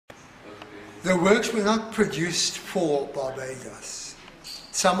The works were not produced for Barbados.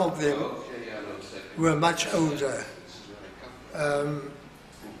 Some of them were much older,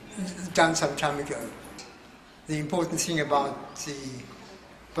 done some time ago. The important thing about the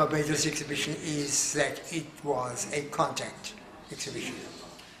Barbados exhibition is that it was a contact exhibition.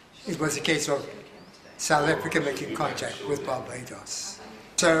 It was a case of South Africa making contact with Barbados.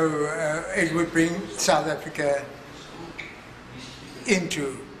 So it would bring South Africa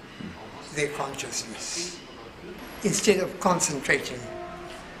into their consciousness. Instead of concentrating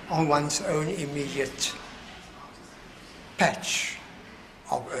on one's own immediate patch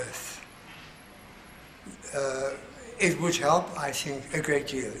of earth, it would help, I think, a great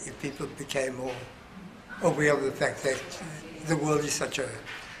deal if people became more aware of the fact that the world is such a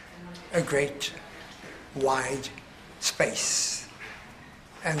great, wide space,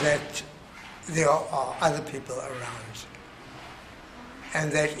 and that there are other people around,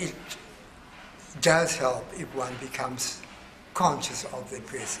 and that it does help if one becomes conscious of their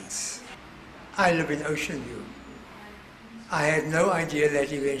presence. I live in Ocean View. I had no idea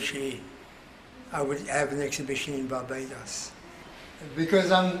that eventually I would have an exhibition in Barbados,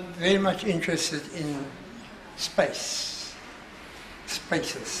 because I'm very much interested in spaces.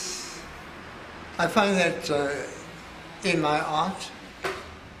 I find that in my art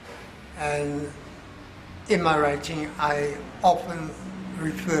and in my writing, I often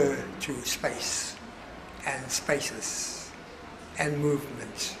refer to space and spaces and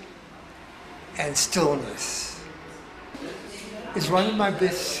movement and stillness. It's one of my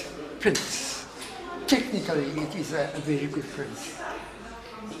best prints. Technically, it is a very good print.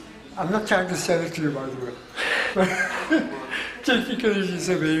 I'm not trying to sell it to you, by the way. But technically, it is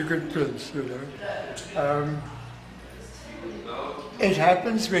a very good print, you know. It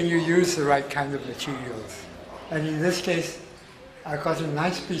happens when you use the right kind of materials. And in this case, I got a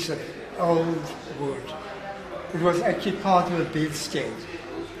nice piece of old wood. It was actually part of a bedstead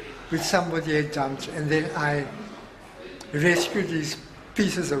which somebody had dumped, and then I rescued these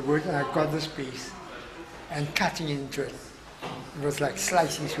pieces of wood, and I got this piece and cutting into it. It was like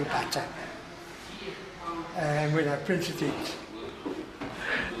slicing through butter. And when I printed it,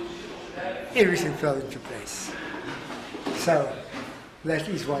 everything fell into place. So that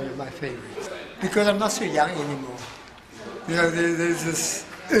is one of my favorites. Because I'm not so young anymore. You know, there's this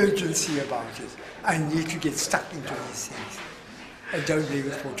urgency about it. I need to get stuck into these things. I don't leave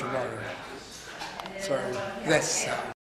it for tomorrow. So that's